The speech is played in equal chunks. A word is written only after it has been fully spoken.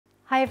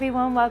Hi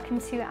everyone, welcome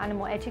to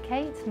Animal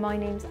Educate. My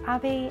name's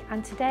Abby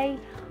and today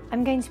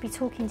I'm going to be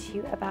talking to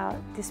you about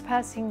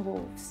dispersing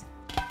wolves.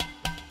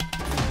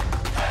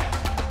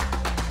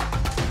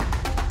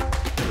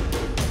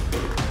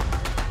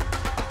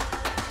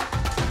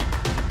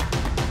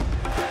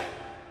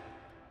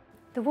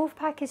 The wolf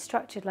pack is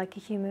structured like a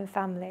human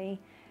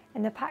family,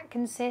 and the pack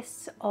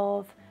consists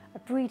of a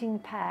breeding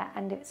pair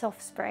and its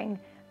offspring.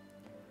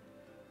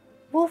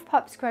 Wolf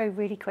pups grow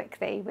really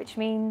quickly, which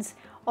means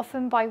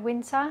often by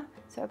winter,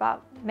 so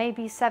about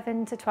maybe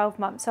 7 to 12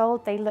 months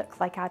old, they look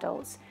like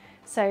adults.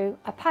 So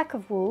a pack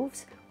of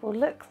wolves will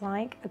look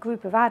like a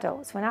group of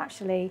adults when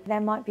actually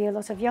there might be a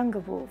lot of younger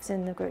wolves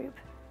in the group.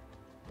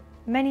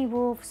 Many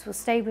wolves will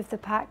stay with the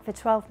pack for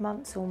 12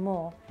 months or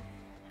more,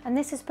 and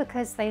this is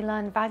because they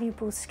learn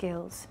valuable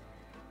skills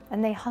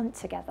and they hunt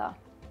together.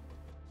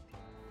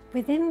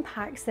 Within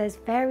packs, there's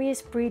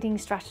various breeding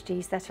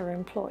strategies that are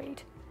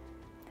employed,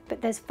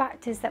 but there's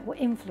factors that will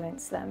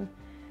influence them.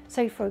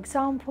 So for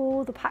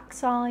example, the pack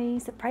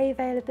size, the prey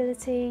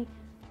availability.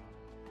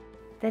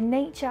 The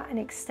nature and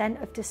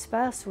extent of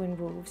dispersal in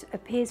wolves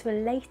appears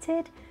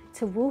related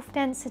to wolf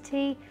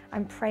density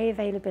and prey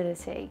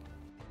availability,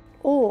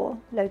 or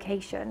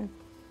location.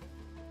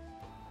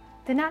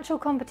 The natural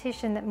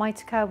competition that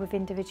might occur with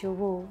individual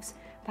wolves,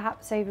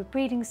 perhaps over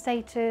breeding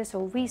status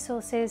or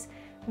resources,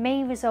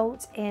 may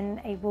result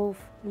in a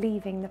wolf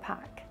leaving the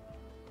pack.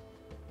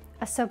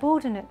 A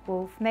subordinate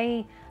wolf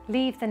may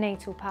leave the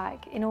natal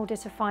pack in order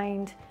to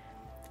find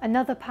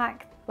another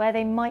pack where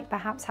they might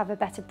perhaps have a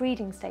better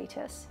breeding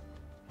status.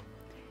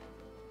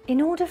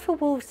 In order for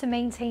wolves to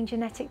maintain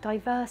genetic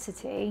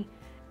diversity,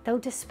 they'll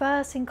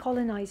disperse and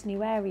colonize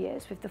new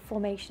areas with the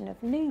formation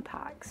of new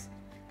packs.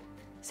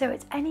 So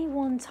at any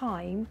one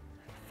time,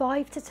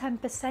 5 to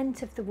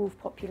 10% of the wolf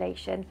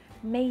population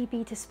may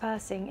be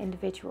dispersing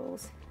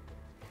individuals.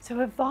 So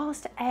a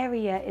vast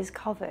area is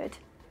covered,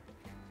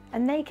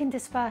 and they can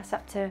disperse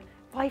up to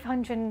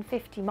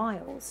 550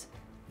 miles.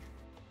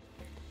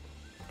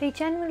 They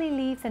generally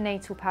leave the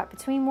natal pack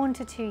between 1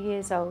 to 2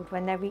 years old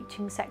when they're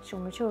reaching sexual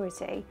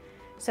maturity,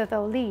 so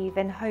they'll leave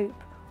in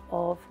hope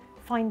of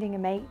finding a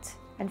mate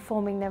and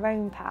forming their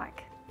own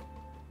pack.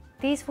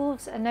 These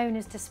wolves are known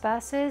as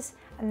dispersers,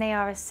 and they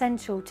are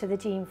essential to the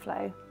gene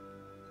flow.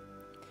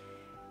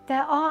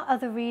 There are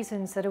other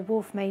reasons that a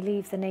wolf may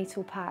leave the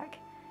natal pack.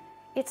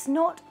 It's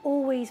not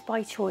always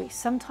by choice,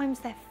 sometimes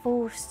they're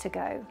forced to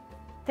go.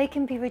 They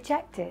can be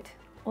rejected,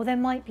 or there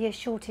might be a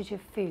shortage of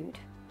food.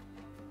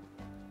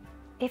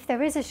 If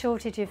there is a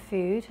shortage of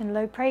food and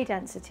low prey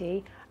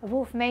density, a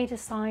wolf may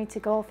decide to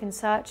go off in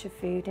search of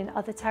food in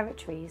other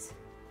territories.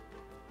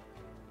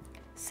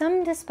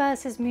 Some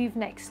dispersers move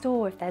next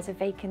door if there's a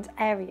vacant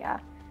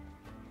area.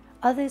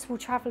 Others will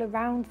travel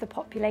around the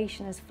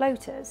population as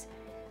floaters.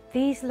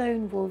 These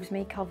lone wolves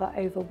may cover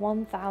over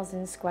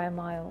 1,000 square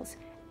miles,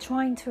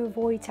 trying to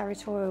avoid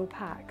territorial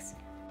packs.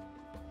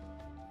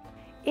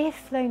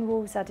 If lone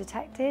wolves are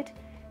detected,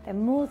 they'll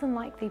more than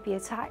likely be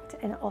attacked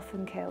and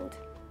often killed.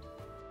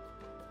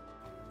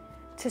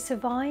 To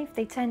survive,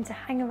 they tend to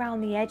hang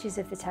around the edges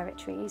of the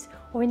territories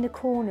or in the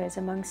corners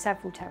among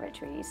several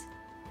territories.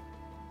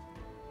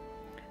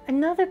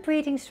 Another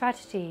breeding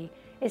strategy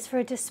is for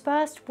a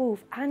dispersed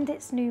wolf and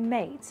its new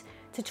mate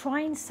to try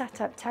and set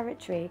up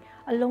territory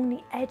along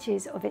the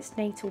edges of its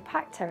natal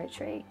pack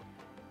territory.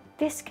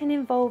 This can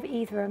involve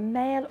either a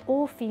male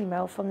or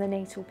female from the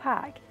natal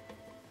pack.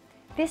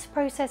 This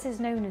process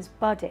is known as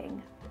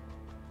budding.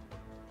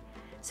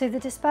 So the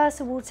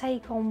disperser will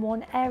take on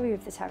one area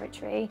of the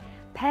territory,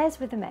 pairs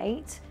with a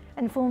mate,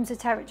 and forms a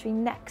territory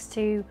next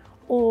to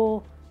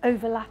or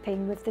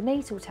overlapping with the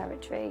natal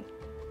territory.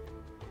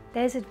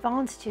 There's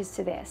advantages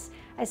to this,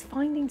 as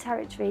finding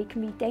territory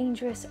can be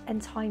dangerous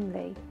and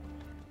timely.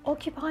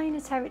 Occupying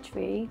a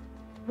territory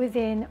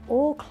within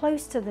or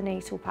close to the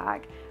natal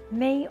pack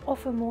may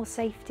offer more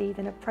safety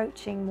than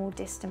approaching more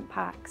distant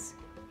packs.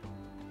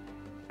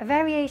 A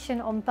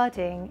variation on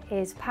budding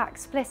is pack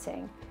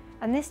splitting,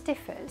 and this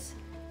differs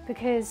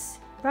because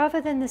rather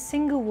than the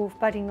single wolf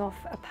budding off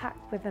a pack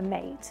with a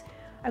mate,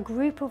 a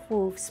group of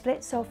wolves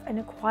splits off and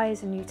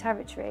acquires a new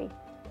territory.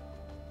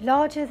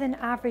 Larger than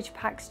average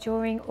packs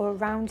during or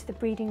around the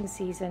breeding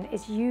season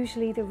is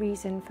usually the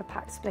reason for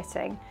pack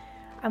splitting,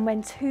 and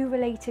when two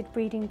related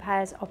breeding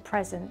pairs are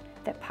present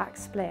that pack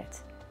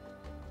split.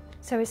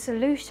 So a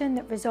solution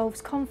that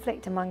resolves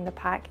conflict among the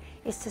pack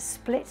is to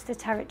split the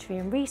territory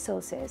and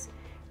resources.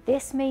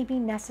 This may be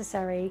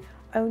necessary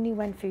only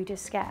when food is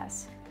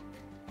scarce.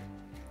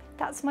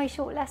 That's my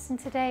short lesson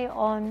today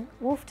on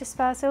wolf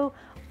dispersal.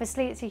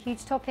 Obviously it's a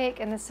huge topic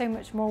and there's so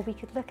much more we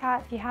could look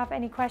at. If you have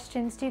any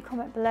questions, do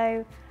comment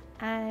below,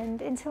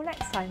 and until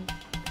next time.